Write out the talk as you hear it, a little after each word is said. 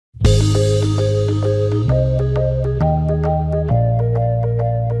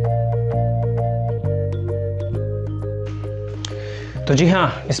तो जी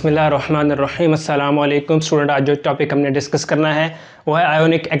हाँ, बिस्मिल्लाहिर्रहमानिर्रहीम, अस्सलाम वालेकुम स्टूडेंट। आज जो टॉपिक हमने डिस्कस करना है वो है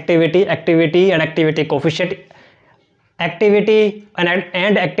ionic activity and activity coefficient. Activity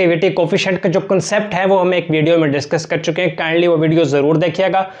and activity coefficient का जो कॉन्सेप्ट है वो हम एक वीडियो में डिस्कस कर चुके हैं। काइंडली वो वीडियो ज़रूर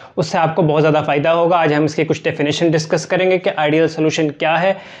देखिएगा, उससे आपको बहुत ज़्यादा फ़ायदा होगा। आज हम इसकी कुछ डेफिनेशन डिस्कस करेंगे कि आइडियल सोल्यूशन क्या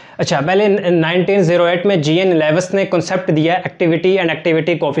है। अच्छा, पहले 1908 में जी.एन. लेविस ने कॉन्सेप्ट दिया एक्टिविटी एंड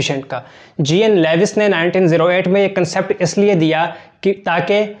एक्टिविटी कोफिशिएंट का। जी.एन. लेविस ने 1908 में ये कॉन्सेप्ट इसलिए दिया कि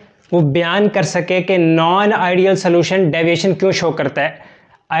ताकि वो बयान कर सके कि नॉन आइडियल सोल्यूशन डेविएशन क्यों शो करता है,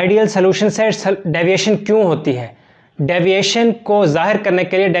 आइडियल सोल्यूशन से डेविएशन क्यों होती है। डेविएशन को जाहिर करने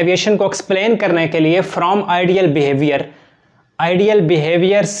के लिए, डेविएशन को एक्सप्लेन करने के लिए फ्रॉम आइडियल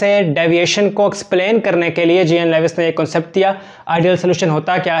बिहेवियर से डेविएशन को एक्सप्लेन करने के लिए जी.एन. लेविस ने एक कॉन्सेप्ट दिया। आइडियल सोल्यूशन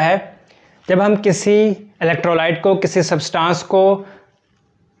होता क्या है? जब हम किसी इलेक्ट्रोलाइट को, किसी सब्सटेंस को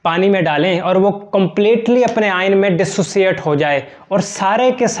पानी में डालें और वो कंप्लीटली अपने आयन में डिसोसिएट हो जाए और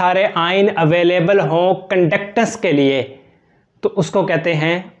सारे के सारे आयन अवेलेबल हों कंडक्टेंस के लिए, तो उसको कहते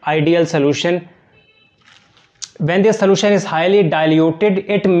हैं ideal solution. When the solution is highly diluted,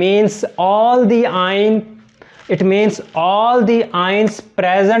 it means all the ions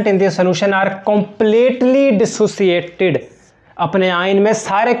present in the solution are completely dissociated. अपने आयन में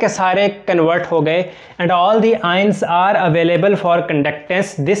सारे के सारे कन्वर्ट हो गए and all the ions are available for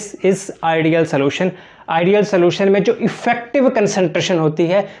conductance. This is ideal solution. Ideal solution में जो effective concentration होती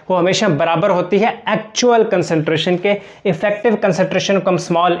है वो हमेशा बराबर होती है एक्चुअल कंसंट्रेशन के। इफेक्टिव कंसंट्रेशन को हम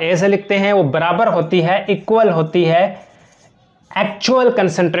स्मॉल ए से लिखते हैं, वो बराबर होती है, इक्वल होती है एक्चुअल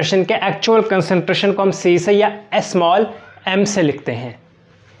कंसंट्रेशन के। एक्चुअल कंसंट्रेशन को हम सी से या स्मॉल एम से लिखते हैं।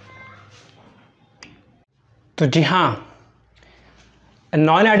 तो जी हाँ,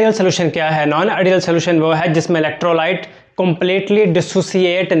 नॉन आइडियल सोल्यूशन क्या है? नॉन आइडियल सोल्यूशन वो है जिसमें इलेक्ट्रोलाइट कंप्लीटली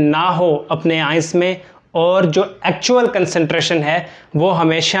डिसोसिएट ना हो अपने आयंस में और जो एक्चुअल कंसंट्रेशन है वो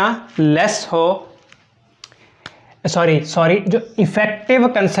हमेशा लेस हो, जो इफेक्टिव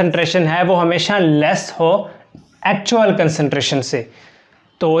कंसंट्रेशन है वो हमेशा लेस हो एक्चुअल कंसंट्रेशन से।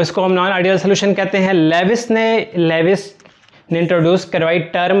 तो इसको हम नॉन आइडियल सोल्यूशन कहते हैं। लेविस ने इंट्रोड्यूस करवाई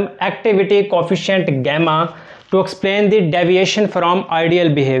term activity coefficient gamma to explain the deviation from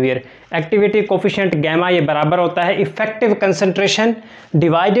ideal behaviour. Activity coefficient gamma ये बराबर होता है effective concentration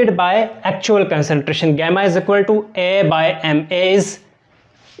divided by actual concentration. Gamma is equal to A bye M. A is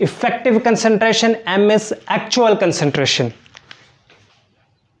effective concentration, M is actual concentration.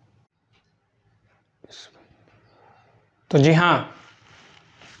 तो जी हाँ,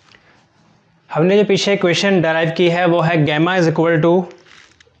 हमने जो पीछे equation derive की है वो है gamma is equal to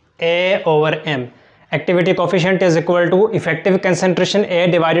A over M. Activity coefficient is equal to effective concentration A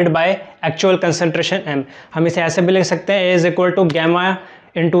divided by actual concentration M. हम इसे ऐसे भी लिख सकते हैं, ए is equal to gamma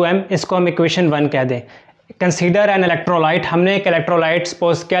into M. इसको हम इक्वेशन 1 कह दें। Consider an electrolyte. हमने एक इलेक्ट्रोलाइट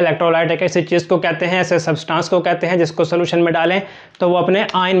सपोज किया। इलेक्ट्रोलाइट एक ऐसी चीज़ को कहते हैं, ऐसे सब्सटेंस को कहते हैं जिसको सोल्यूशन में डालें तो वो अपने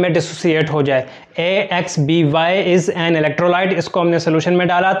आयन में डिसोसिएट हो जाए। AXBY is an electrolyte. इसको हमने सोल्यूशन में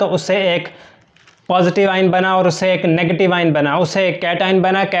डाला तो उससे एक पॉजिटिव आयन बना और उससे एक नेगेटिव आयन बना, उससे एक कैटायन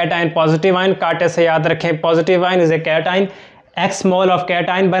बना। कैटायन पॉजिटिव आयन, कांटे से याद रखें positive ion is a cation. X mole of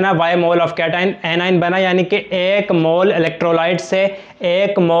cation बना, Y mole of cation, anion बना। यानी कि एक मोल इलेक्ट्रोलाइट से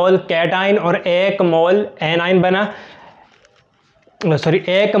एक मोल कैटायन और एक मोल एनायन बना।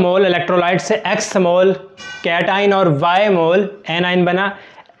 एक मोल इलेक्ट्रोलाइट से X मोल कैटायन और Y मोल एनायन बना।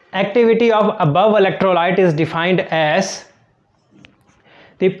 Activity of above electrolyte is defined as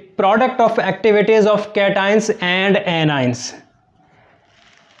the product of activities of cations and anions।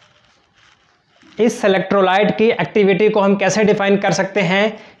 इस इलेक्ट्रोलाइट की एक्टिविटी को हम कैसे डिफाइन कर सकते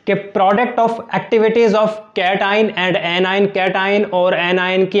हैं कि product of activities of cation and A9, cation और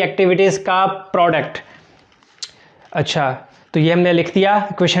एनाइन की एक्टिविटीज का प्रोडक्ट। अच्छा, तो ये हमने लिख दिया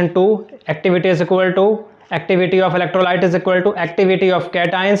equation 2। Activity is equal to activity of electrolyte is equal to activity of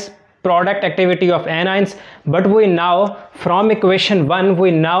cations product activity of anions। but we now from equation 1 we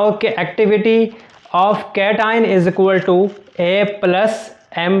know कि activity of cation is equal to A plus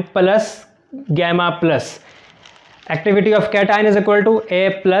M plus gamma plus। activity of cation is equal to A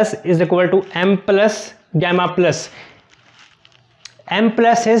plus is equal to M plus gamma plus। M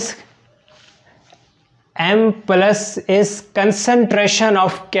plus is concentration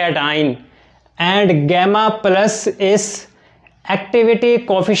of cation and gamma plus is activity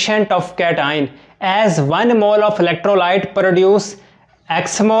coefficient of cation। as 1 mole of electrolyte produce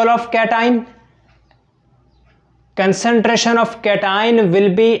X mole of cation, concentration of cation will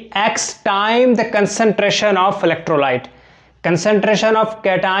be X time the concentration of electrolyte। concentration of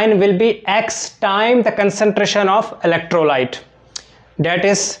cation will be X time the concentration of electrolyte। that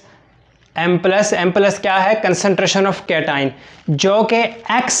is M plus क्या है, concentration of cation, जो कि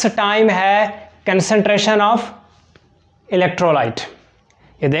x time है concentration of electrolyte.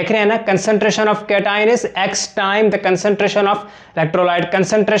 ये देख रहे हैं ना, concentration of cation is x time the concentration of electrolyte,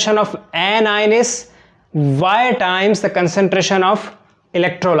 concentration of anion is why times the concentration of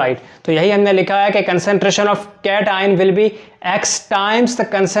electrolyte. तो यही हमने लिखा है कि concentration of cation will be x times the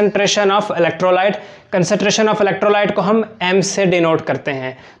concentration of electrolyte. Concentration of electrolyte को हम m से denote करते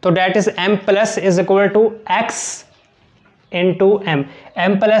हैं, तो date is m plus is equal to x into m।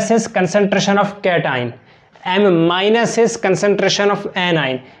 m plus is concentration of cation, m minus is concentration of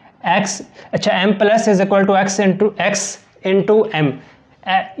anion, x अच्छा m plus is equal to x into m।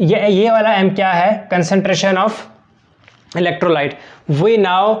 ये वाला m क्या है, concentration of electrolyte. We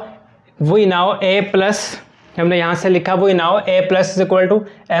now a plus हमने यहाँ से लिखा, we now a plus is equal to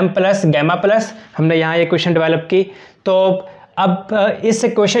m plus gamma plus, हमने यहाँ ये क्वेश्चन डेवलप की। तो अब इस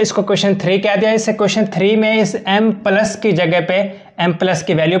क्वेश्चन, इसको क्वेश्चन 3 कह दिया। इस क्वेश्चन 3 में इस m प्लस की जगह पे m प्लस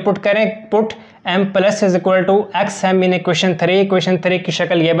की वैल्यू पुट करें, put m plus is equal to x M in question 3। Question 3 की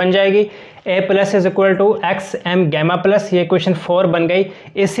शक्ल ये बन जाएगी, a plus is equal to x M gamma plus, ये क्वेश्चन 4 बन गई।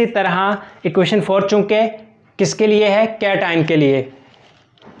 इसी तरह इक्वेशन 4 चूंकि किसके लिए है, कैटाइन के लिए,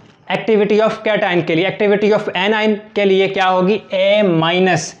 एक्टिविटी ऑफ कैटाइन के लिए, एक्टिविटी ऑफ एनाइन के लिए क्या होगी, a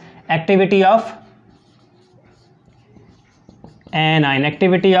minus activity of anion,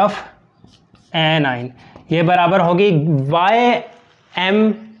 activity of anion, ये बराबर होगी y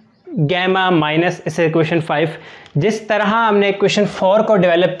m गैमा माइनस इस इक्वेशन 5। जिस तरह हमने इक्वेशन 4 को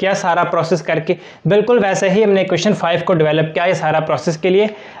डेवलप किया सारा प्रोसेस करके, बिल्कुल वैसे ही हमने इक्वेशन 5 को डेवलप किया ये सारा प्रोसेस के लिए।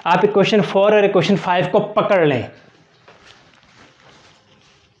 आप इक्वेशन 4 और इक्वेशन 5 को पकड़ लें।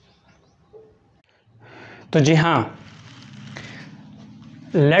 तो जी हाँ,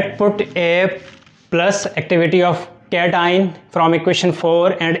 late put a plus activity of cation from equation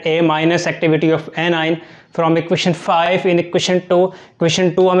 4 and a minus activity of anion from equation 5 in equation 2। Equation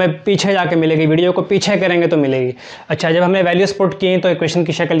 2 हमें पीछे जाके मिलेगी, वीडियो को पीछे करेंगे तो मिलेगी। अच्छा, जब हमने वैल्यूज पुट की तो इक्वेशन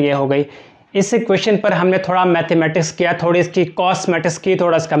की शक्ल ये हो गई। इस इक्वेशन पर हमने थोड़ा मैथमेटिक्स किया, थोड़ी इसकी कॉस्मेटिक्स की,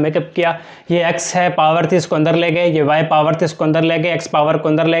 थोड़ा इसका मेकअप किया। ये x है, पावर थी, इसको अंदर ले गए, ये y पावर थी, इसको अंदर ले गए, x पावर को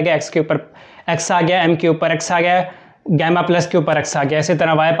अंदर ले गए, x के ऊपर x आ गया, m के ऊपर x आ गया, गैमा प्लस के ऊपर x आ गया। इसी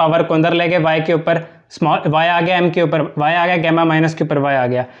तरह y पावर को अंदर ले गए, y के ऊपर स्मॉल y आ गया, m के ऊपर y आ गया, गैमा माइनस के ऊपर y आ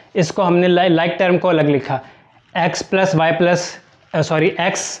गया। इसको हमने लाइक टर्म को अलग लिखा, x plus Y plus sorry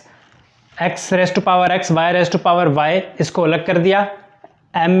x raise to power x, y raise to power y, इसको अलग कर दिया।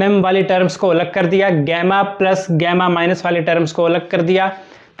 mm वाली टर्म्स को अलग कर दिया, गैमा प्लस गैमा माइनस वाली टर्म्स को अलग कर दिया,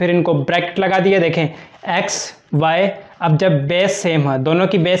 फिर इनको ब्रैकेट लगा दिए। देखें x y, अब जब बेस सेम है, दोनों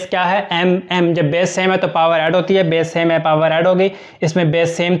की बेस क्या है m, जब बेस सेम है तो पावर ऐड होती है, बेस सेम है पावर ऐड हो गई। इसमें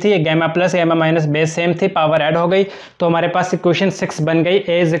बेस सेम थी, gamma plus gamma minus base same थी, पावर ऐड हो गई। तो हमारे पास इक्वेशन 6 बन गई।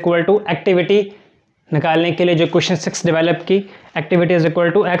 a is equal to activity निकालने के लिए जो क्वेश्चन 6 डेवलप की, activity is equal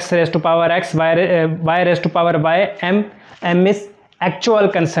to x raise to power x, y raise to power y, m is actual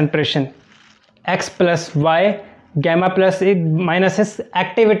concentration, x plus y gamma plus minus इस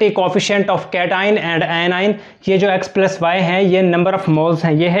activity coefficient of cation and A9. ये जो x plus y हैं ये number of moles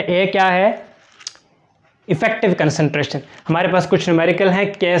हैं, ये है a क्या है, इफेक्टिव कंसंट्रेशन। हमारे पास कुछ न्यूमेरिकल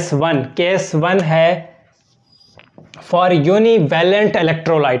हैं। केस 1 है फॉर यूनिवैलेंट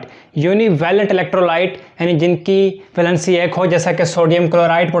इलेक्ट्रोलाइट, यूनिवैलेंट इलेक्ट्रोलाइट यानी जिनकी वैलेंसी एक हो, जैसा कि sodium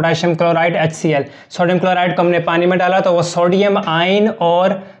chloride, potassium chloride, HCl। Sodium chloride को हमने पानी में डाला तो वो सोडियम आयन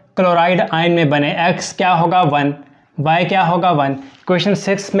और क्लोराइड आयन में बने। x क्या होगा 1, y क्या होगा 1। क्वेश्चन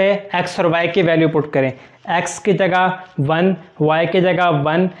 6 में x और y की वैल्यू पुट करें, x की जगह 1, y की जगह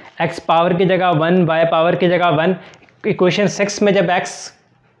 1, x पावर की जगह 1, y पावर की जगह 1। इक्वेशन 6 में जब x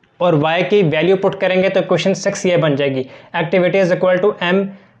और y की वैल्यू पुट करेंगे तो क्वेश्चन 6 ये बन जाएगी, activity is equal to m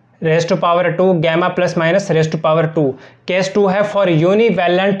raise to power 2 gamma plus minus raise to power 2। Case 2 है फॉर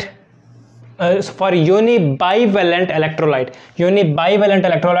यूनिवैलेंट फॉर यूनिबाइवेलेंट इलेक्ट्रोलाइट, यूनिबाइवेलेंट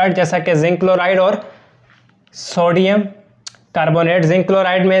इलेक्ट्रोलाइट जैसा कि जिंक क्लोराइड और सोडियम कार्बोनेट। जिंक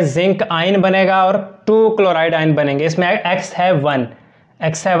क्लोराइड में जिंक आयन बनेगा और 2 क्लोराइड आयन बनेंगे। इसमें x है 1,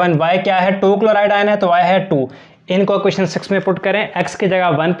 y क्या है 2 क्लोराइड आयन है तो y है 2। इनको क्वेश्चन 6 में पुट करें, x की जगह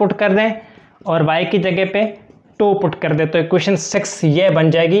 1 पुट कर दें और y की जगह पे 2 पुट कर दें तो इक्वेशन 6 ये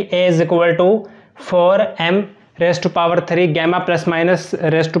बन जाएगी, a is equal to 4m raise to power 3 gamma plus minus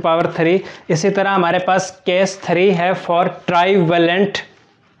raise to power 3। इसी तरह हमारे पास केस 3 है फॉर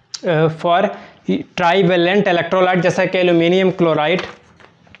ट्राईवेलेंट इलेक्ट्रोलाइट जैसा कि एल्यूमिनियम क्लोराइड,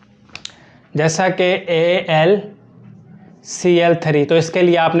 जैसा कि AlCl3। तो इसके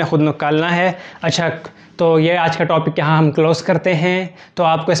लिए आपने खुद निकालना है। अच्छा, तो ये आज का टॉपिक यहाँ हम क्लोज़ करते हैं। तो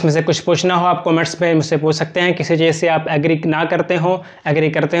आपको इसमें से कुछ पूछना हो आप कमेंट्स पे मुझसे पूछ सकते हैं। किसी चीज़ से आप एग्री ना करते हो, एग्री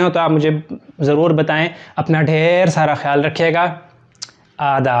करते हो तो आप मुझे ज़रूर बताएं। अपना ढेर सारा ख्याल रखिएगा।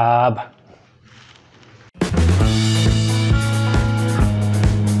 आदाब।